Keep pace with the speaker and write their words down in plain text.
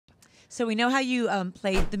So we know how you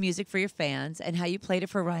played the music for your fans and how you played it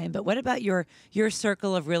for Ryan, but what about your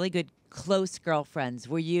circle of really good close girlfriends?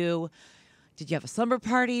 Did you have a slumber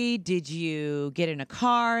party? Did you get in a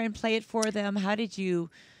car and play it for them? How did you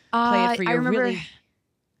play it for your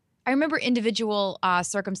I remember individual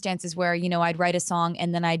circumstances where, I'd write a song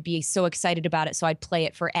and then I'd be so excited about it, so I'd play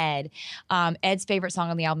it for Ed. Ed's favorite song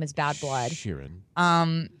on the album is Bad Blood. Sheeran.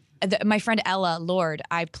 My friend Ella Lord,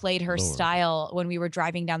 I played her Style when we were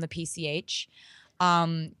driving down the PCH.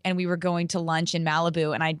 And we were going to lunch in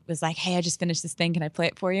Malibu, and I was like, "Hey, I just finished this thing. Can I play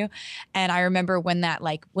it for you?" And I remember when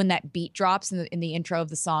that beat drops in the intro of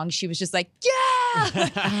the song, she was just like,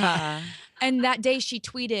 "Yeah!" And that day she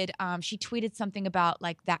tweeted something about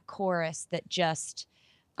like that chorus that just.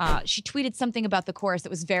 She tweeted something about the chorus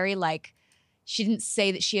that was very like. She didn't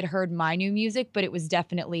say that she had heard my new music, but it was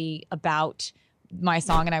definitely about my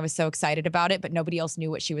song, and I was so excited about it, but nobody else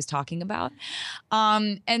knew what she was talking about.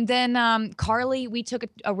 And then Carly, we took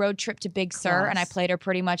a road trip to Big Sur, and I played her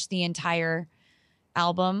pretty much the entire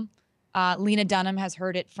album. Lena Dunham has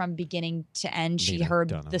heard it from beginning to end. She heard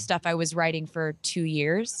the stuff I was writing for 2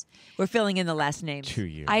 years. We're filling in the last names. 2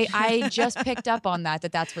 years. I just picked up on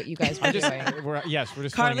that's what you guys were doing. We're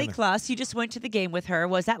just Carly Kloss, you just went to the game with her.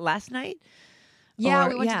 Was that last night? Yeah,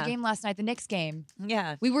 we went to the game last night, the Knicks game.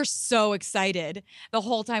 Yeah. We were so excited. The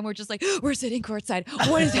whole time we're just like, we're sitting courtside.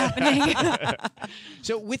 What is happening?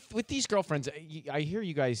 So with these girlfriends, I hear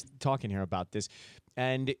you guys talking here about this,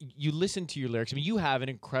 and you listen to your lyrics. I mean, you have an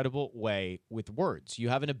incredible way with words. You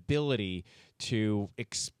have an ability to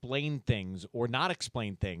explain things or not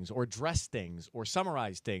explain things or address things or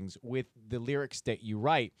summarize things with the lyrics that you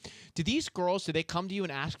write. Do these girls, do they come to you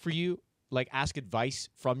and ask for you, like ask advice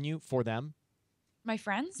from you for them? My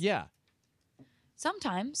friends? Yeah.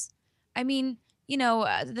 Sometimes. I mean,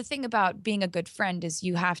 the thing about being a good friend is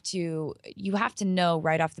you have to know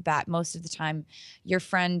right off the bat. Most of the time, your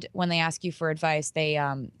friend, when they ask you for advice,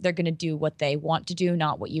 they're going to do what they want to do,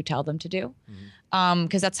 not what you tell them to do.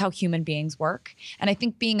 Because that's how human beings work. And I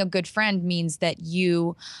think being a good friend means that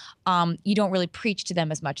you don't really preach to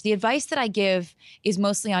them as much. The advice that I give is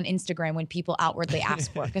mostly on Instagram when people outwardly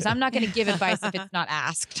ask for it, because I'm not going to give advice if it's not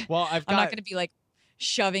asked. Well, I'm not going to be like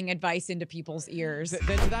shoving advice into people's ears.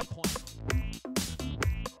 Then to that point.